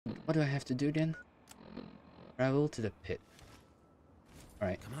what do I have to do then? Travel to the pit.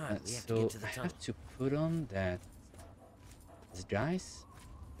 Alright, Come on, we have to so get to the I tunnel. have to put on that disguise?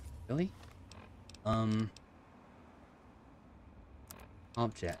 Really?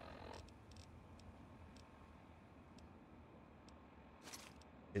 Object.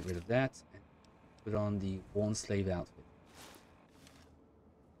 Get rid of that and put on the worn slave outfit.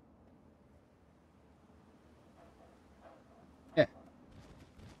 Yeah.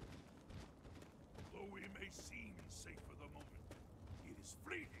 Though we may seem safe for the moment, it is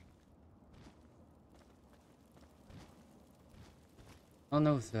fleeting. I don't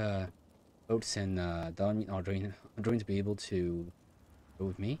know if Oats and Don are going to be able to go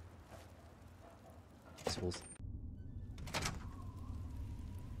with me. So we'll see.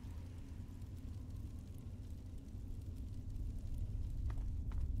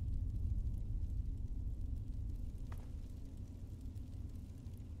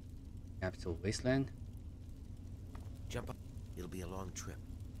 Capital Wasteland. Jump up. It'll be a long trip.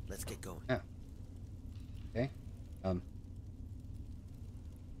 Let's get going. Yeah. Okay.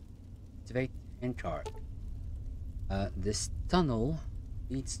 Activate hand chart. This tunnel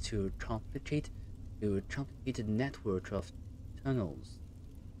leads to a complicated network of tunnels.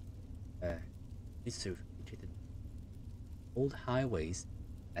 Leads to complicated old highways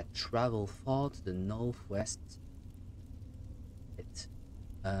that travel far to the northwest.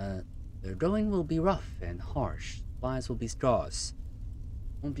 The going will be rough and harsh. Supplies will be scarce.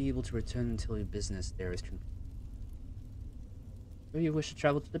 Won't be able to return until your business there is complete. Do you wish to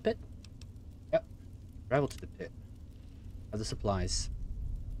travel to the pit? Yep. Travel to the pit. I have the supplies.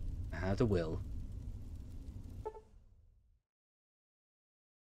 I have the will.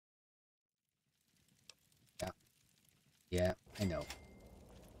 Yeah. Yeah, I know.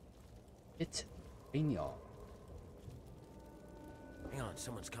 It's y'all. Hang on,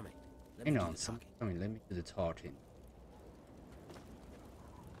 someone's coming. Hang on, let me do the talking.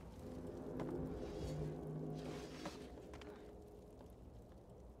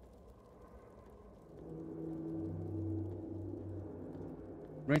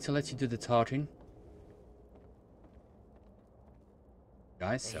 I'm going to let you do the talking.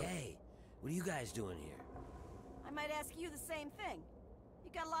 Guys, Hey, what are you guys doing here? I might ask you the same thing. You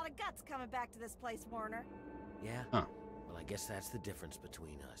got a lot of guts coming back to this place, Warner. Yeah? Huh. Well, I guess that's the difference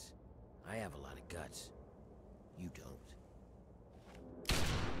between us. I have a lot of guts. You don't.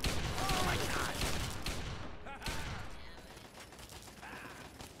 Oh my god!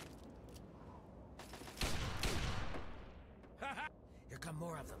 Here come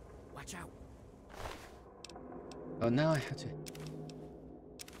more of them. Watch out. Oh, now I have to...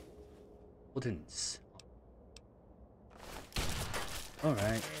 Wooden's.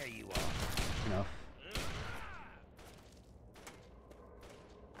 Alright, There you are. enough.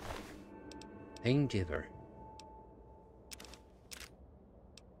 Paingiver.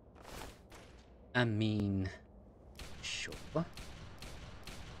 I mean... Sure.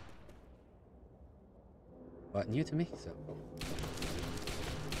 But new to me, so...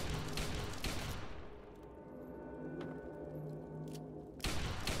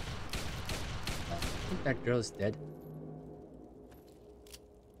 I think that girl's dead.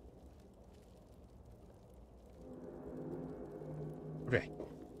 Okay,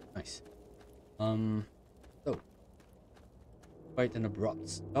 nice. So quite an abrupt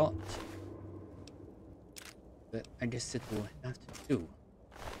start, but I guess it will have to do.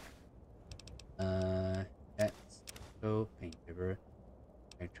 Let's go paint river,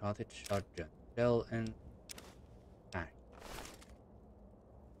 charted shotgun, shell, and pack.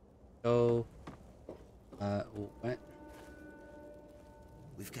 So, what?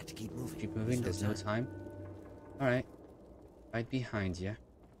 We've got to keep moving. Keep moving. There's no time. All right, right behind you.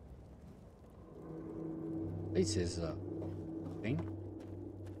 This is a thing.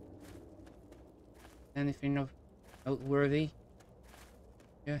 Anything of noteworthy?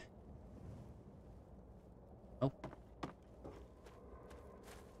 Yeah. Nope.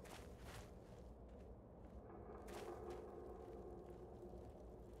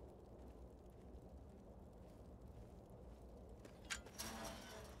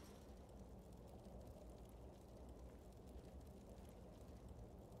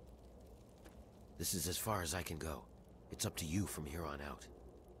 This is as far as I can go. It's up to you from here on out.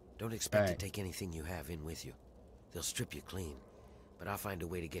 Don't expect to take anything you have in with you. They'll strip you clean, but I'll find a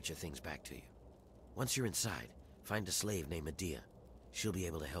way to get your things back to you. Once you're inside, find a slave named Medea. She'll be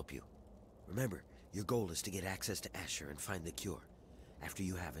able to help you. Remember, your goal is to get access to Asher and find the cure. After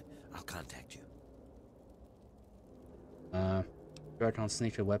you have it, I'll contact you. Do I can't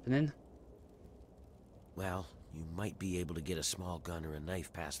sneak a weapon in? Well, You might be able to get a small gun or a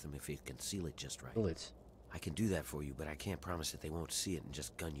knife past them if you conceal it just right. Bullets. I can do that for you, but I can't promise that they won't see it and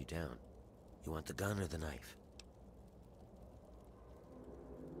just gun you down. You want the gun or the knife?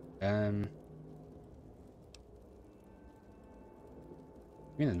 You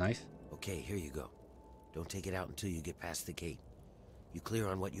mean a knife? Okay, here you go. Don't take it out until you get past the gate. You clear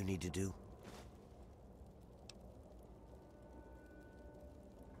on what you need to do?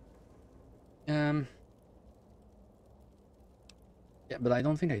 Yeah, but I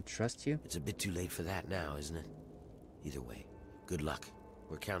don't think I trust you. It's a bit too late for that now, isn't it? Either way, good luck.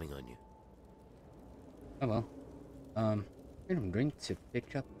 We're counting on you. Oh well. I'm going to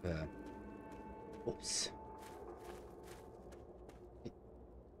pick up, oops.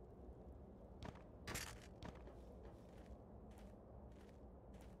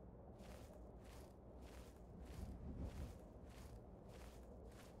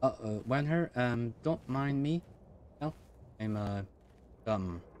 Wenher, don't mind me. No,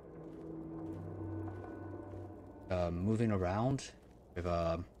 I'm, moving around with,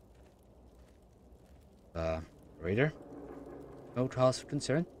 raider. No cause for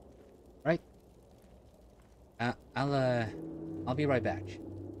concern. Right? I'll be right back.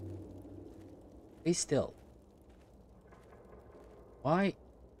 Stay still. Why?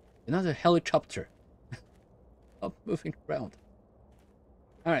 Another helicopter. Stop moving around.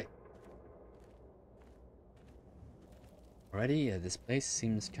 Alright. Already, this place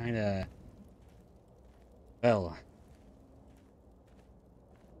seems kinda... well...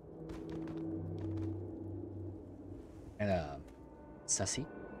 kinda... sussy.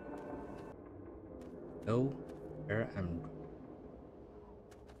 Go where I'm...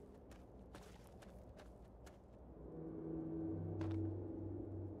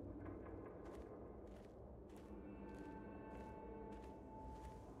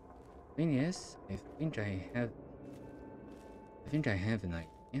 Thing is, I think I have an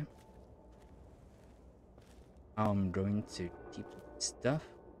idea. How I'm going to keep stuff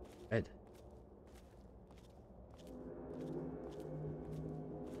red.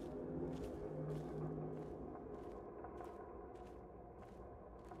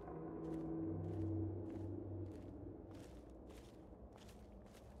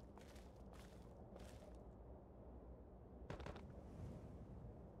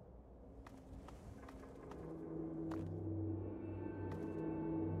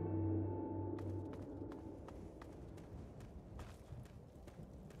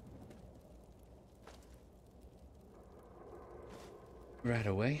 Right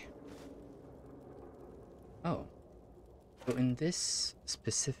away. Oh. So in this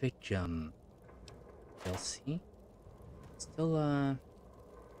specific DLC, still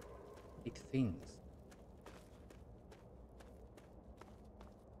big things.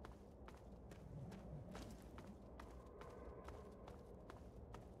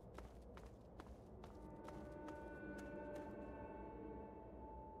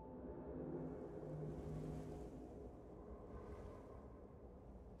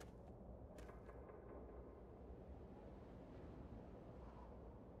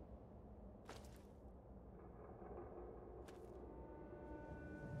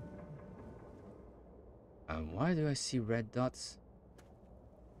 Why do I see red dots?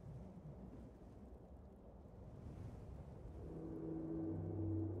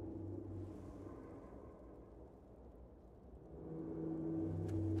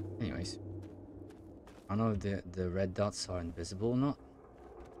 Anyways, I don't know if the red dots are invisible or not.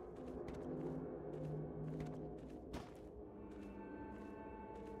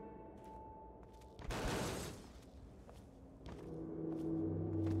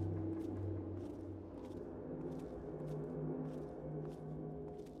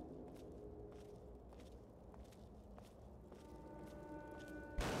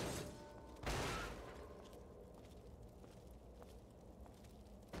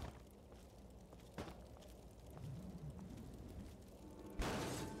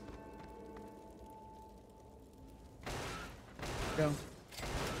 Go.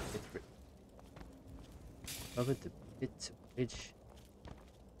 Cover the pit bridge.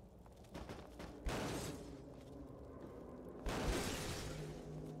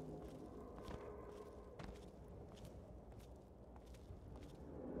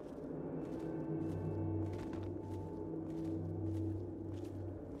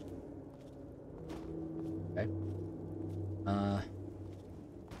 Okay.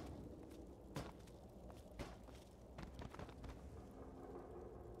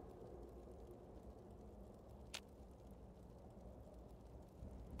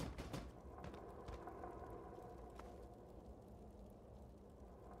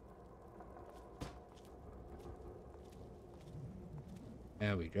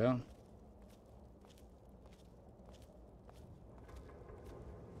 There we go.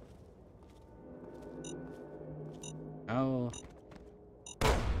 Oh.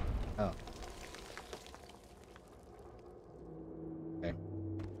 Oh. Okay.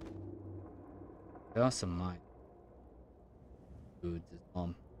 There are some mine. Food is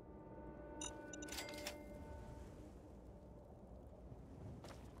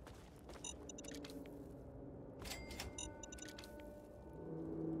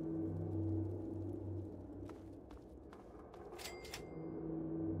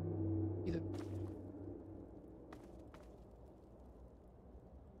either.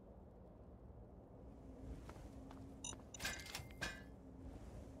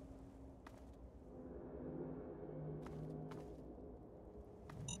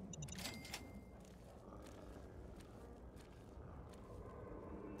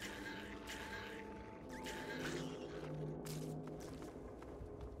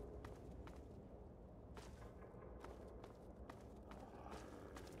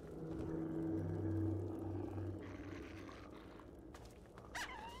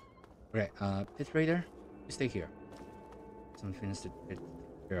 Okay, Pit Raider, you stay here. Some things to take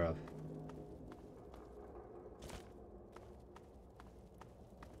care of.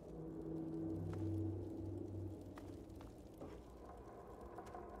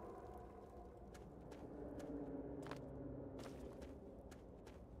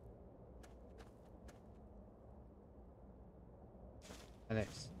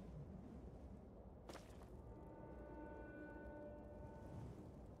 Alex.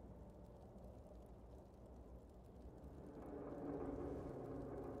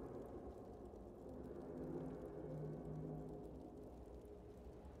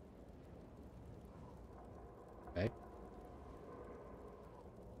 Okay.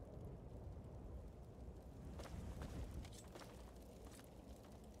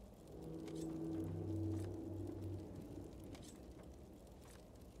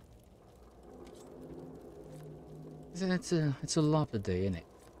 It's a lot of day, isn't it?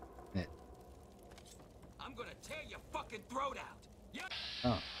 I'm gonna tear your fucking throat out. Yeah.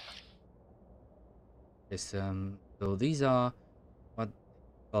 Oh. It's so these are what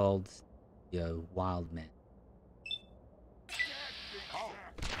called wild men.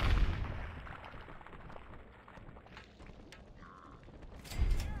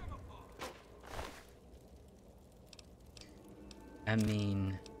 I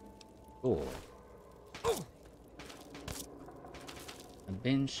mean, cool. I'm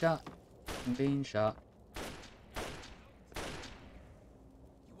being shot. I'm being shot.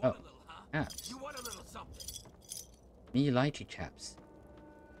 You want a little, huh? Chaps. You want a little something? Me like you, chaps.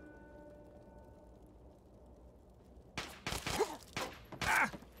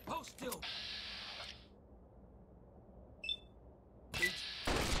 Hold still.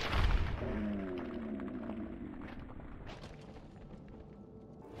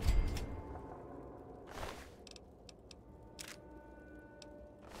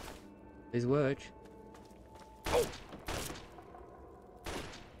 Please work.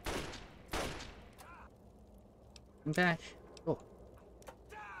 Come back. Oh.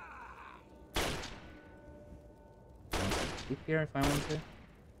 Keep here if I want to.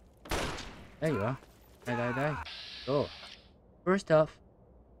 There you are. Die. Oh. First off,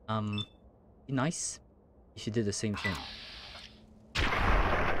 be nice. You should do the same thing.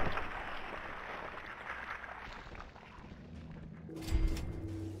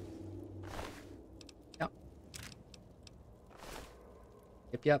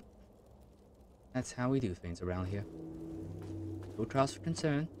 Yep. That's how we do things around here. No cause for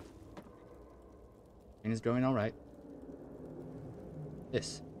concern. Things going alright.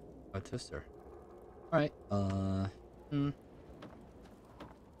 This. A toaster. Alright,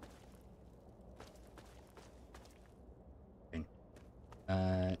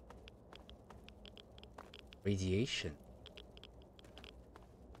 radiation.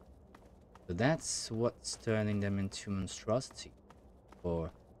 So that's what's turning them into monstrosity.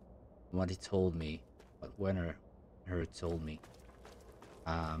 Or what he told me, what Wenner told me.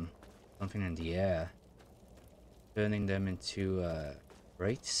 Something in the air, turning them into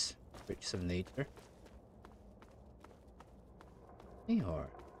freaks of nature. Or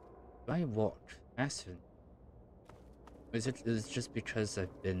do I walk faster? Is it just because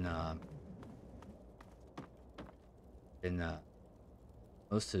I've been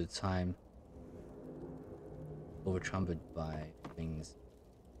most of the time overtrampled by things?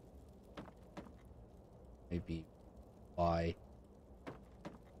 Maybe why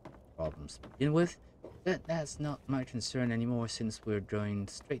problems to begin with. That's not my concern anymore, since we're going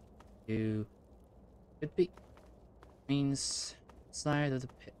straight to could be. Means side of the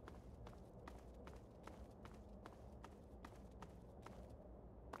pit.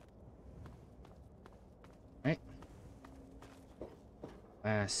 Right.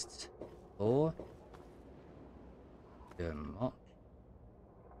 Last floor. Mark.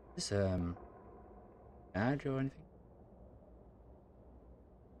 Is this badge or anything?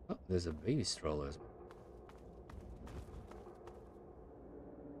 Oh, there's a baby stroller as well.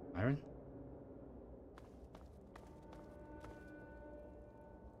 Iron?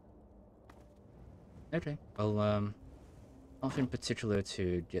 Okay. Well, nothing particular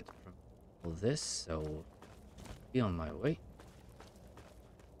to get from all this, so be on my way.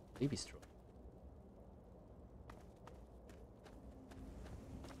 Baby stroller.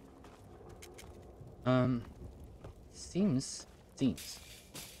 Seems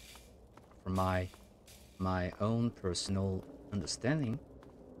from my own personal understanding,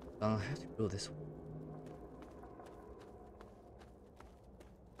 I'll have to go this way.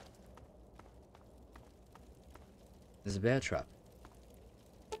 There's a bear trap.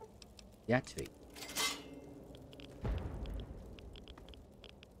 Deactivate.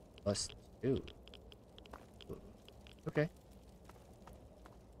 +2. Okay.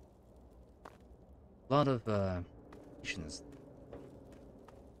 A lot of missions.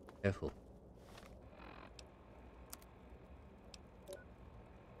 Careful.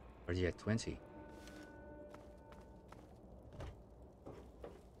 Already at 20.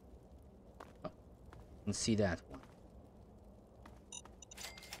 Oh, can see that one.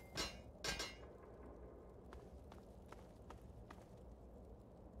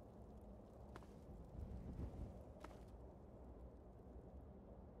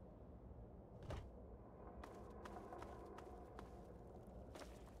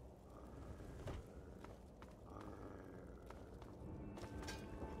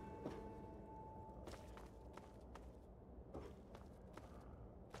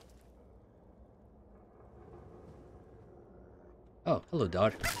 Oh, hello,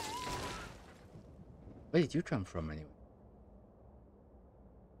 Dot. Where did you come from, anyway?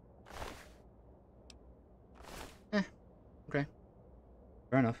 Okay.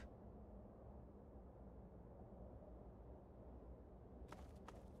 Fair enough.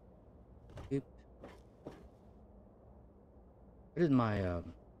 Beep. Where did my,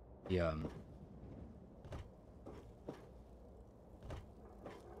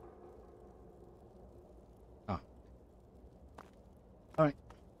 Oh. Alright.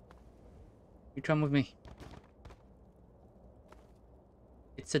 You come with me.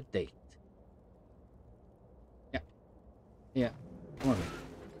 It's a date. Yeah. Yeah. Come with me.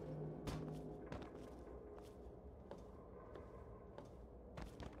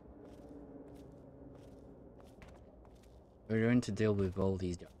 We're going to deal with all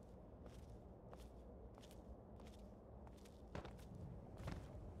these guys.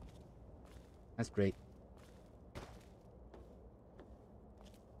 That's great.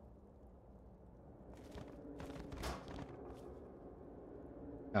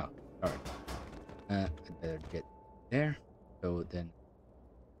 Oh, alright. I better get there. So then,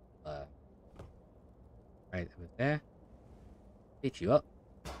 right over there. Hit you up.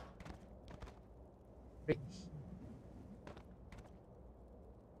 Great.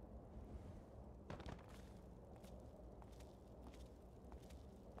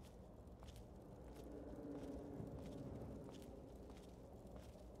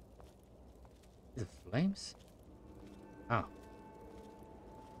 The flames? Oh.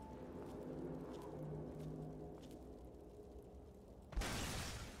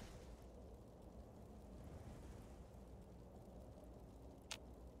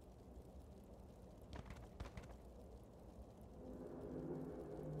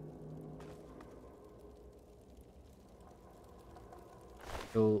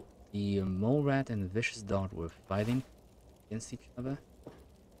 So the mole rat and the vicious dog were fighting against each other.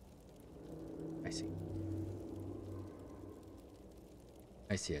 I see.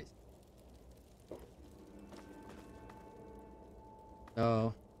 I see. I see.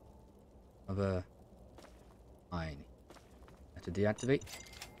 So, another mine. Have to deactivate.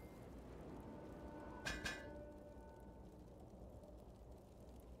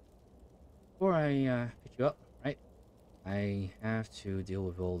 Before I pick you up, right? I have to deal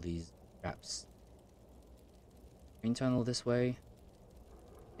with all these traps. Green tunnel this way.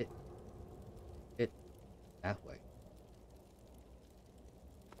 Hit that way.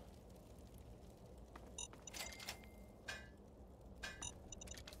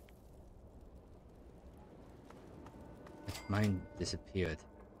 Mine disappeared.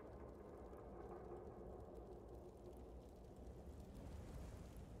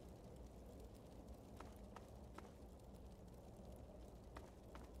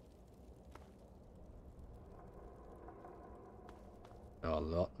 are a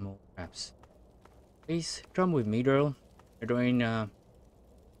lot more traps. Please come with me, girl. We're going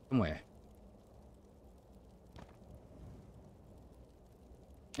somewhere.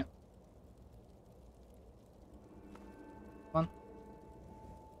 Yep. Come on.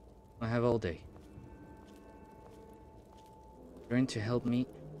 I have all day. You're going to help me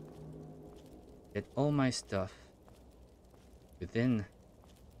get all my stuff within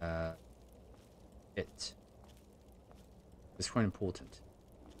it. It's quite important.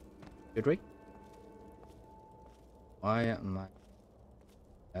 You agree? Why am I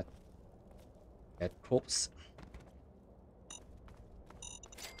that corpse?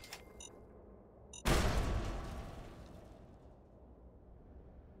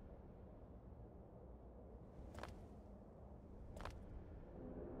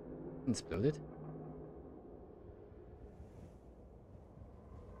 Exploded?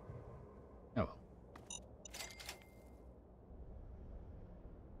 Oh well.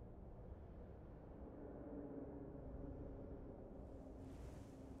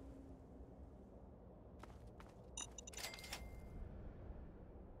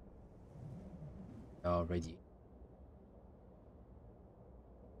 Already.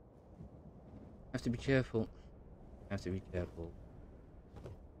 Have to be careful. Have to be careful.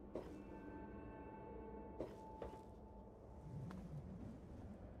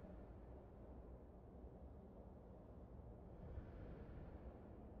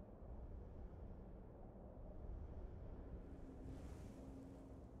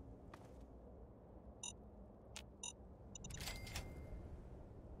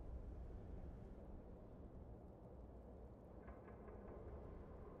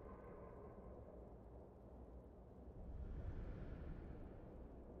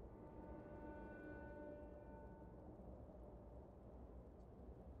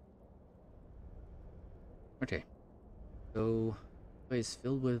 Okay. So, place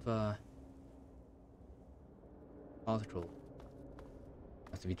filled with particle.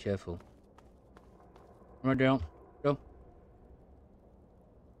 Have to be careful. Come on down. Go.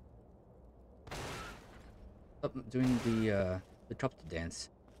 Stop doing the chopper dance.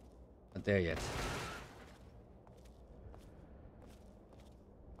 Not there yet.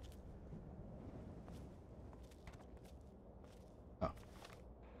 Oh.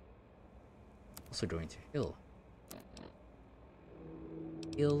 Also going to hill.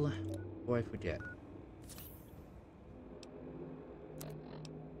 Hill, before I forget.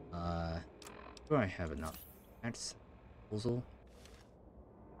 Sure I have enough. That's puzzle.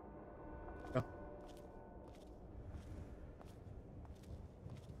 Go.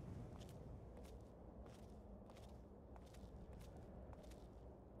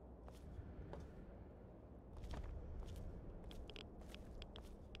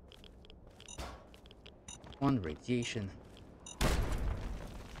 One radiation.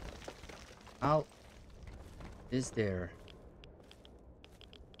 How is there?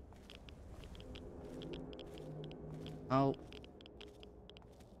 How?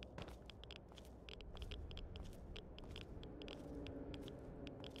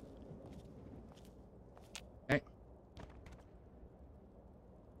 Okay.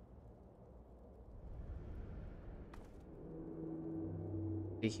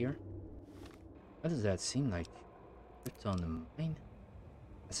 Be here. What does that seem like? Tripped on a mine?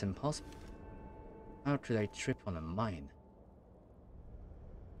 That's impossible. How could I trip on a mine?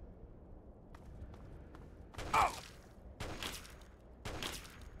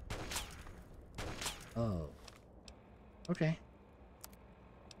 Oh. Okay.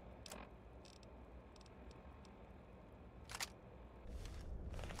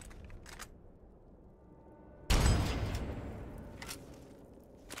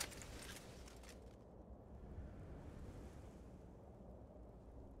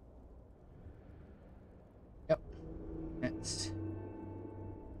 Yep. That's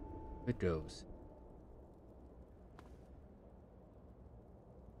it goes.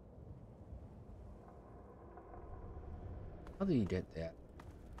 How do you get that?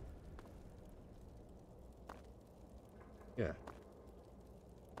 Yeah.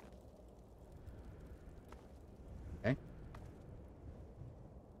 Okay.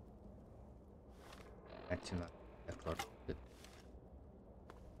 Back to my left.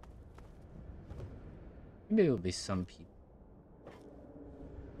 Maybe there will be some people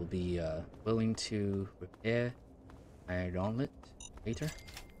will be willing to repair my gauntlet later.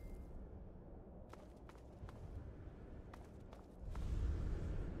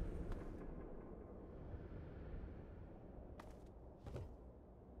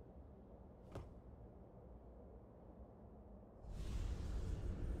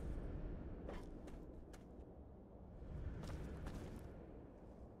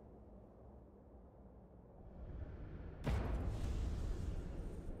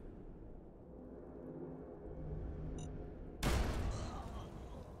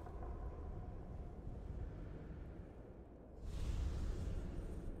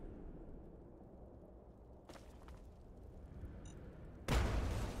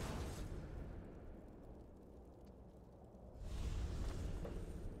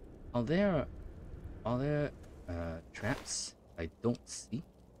 Are there traps I don't see?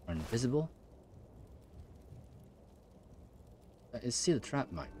 Are invisible? I see the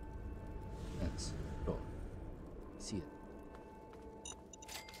trap mine. Yes, sure. See it.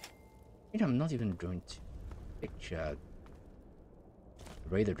 I think I'm not even going to pick the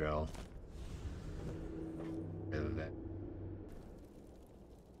radar drill.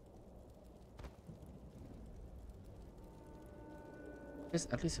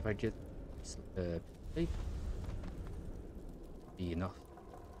 At least if I get plate, be enough.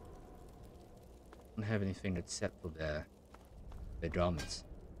 I don't have anything except for the garments.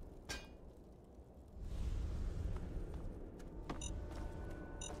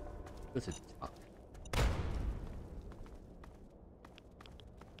 Go to the top.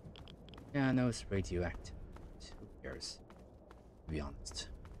 Yeah, I know it's radioactive. Who cares? To be honest.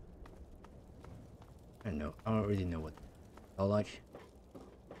 I don't know. I don't really know what I like.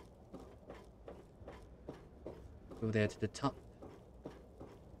 Go there to the top.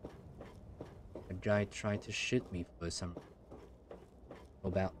 A guy tried to shoot me for some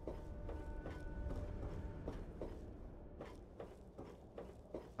about.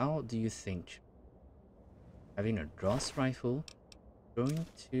 How do you think having a Gauss rifle going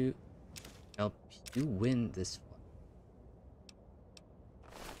to help you win this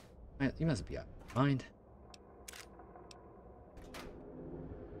fight? You must be out of your mind.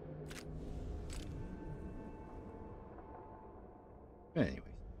 But anyways,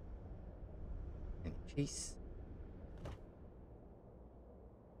 in case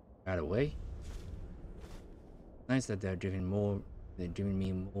right away. Nice that they're giving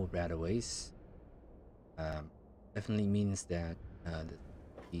me more rataways. Definitely means that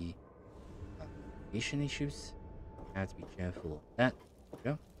the navigation issues. Have to be careful of that.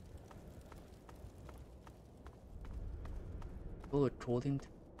 There we go. All according to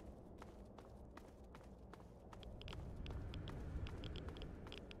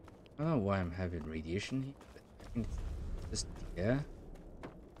I don't know why I'm having radiation here, but I think it's just the air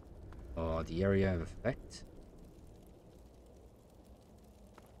or the area of effect.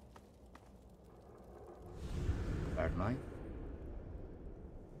 Bad mind.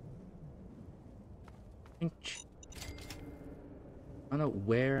 I don't know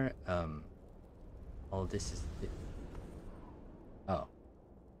where all this is. Oh.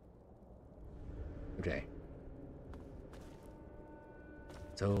 Okay.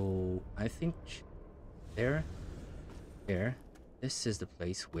 So I think there, this is the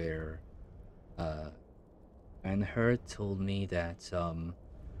place where her told me that do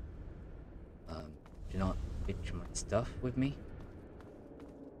not pitch my stuff with me.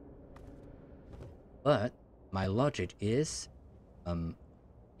 But my logic is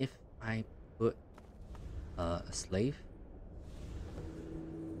if I put a slave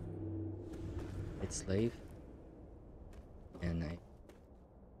and I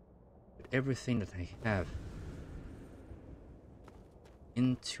put everything that I have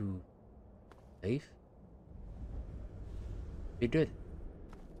into slave, be good.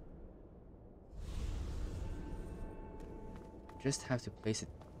 Just have to place it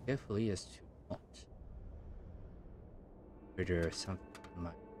carefully as to not trigger something that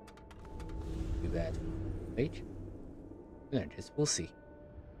might be bad page. Then just we'll see.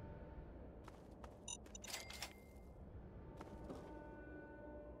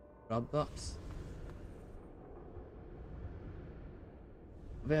 Drop box.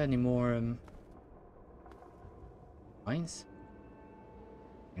 Are there any more mines?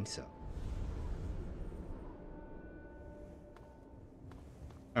 I think so.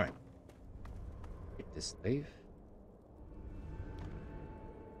 Alright. Take this slave.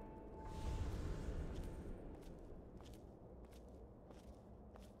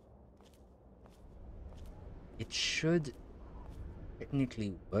 It should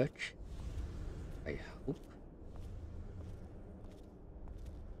technically work. I hope.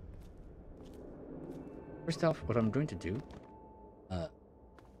 First off, what I'm going to do,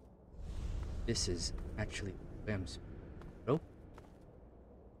 this is actually Bam's rope.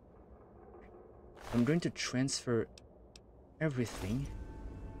 I'm going to transfer everything.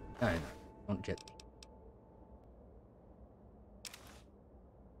 No, don't get me.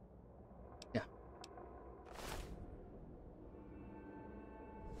 Yeah.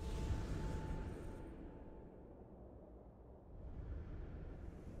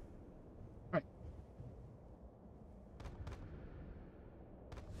 Right.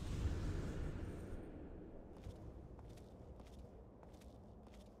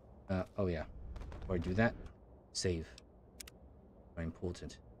 Oh yeah. Before I do that, save. Very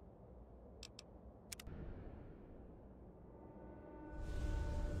important.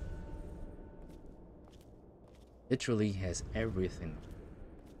 Literally has everything.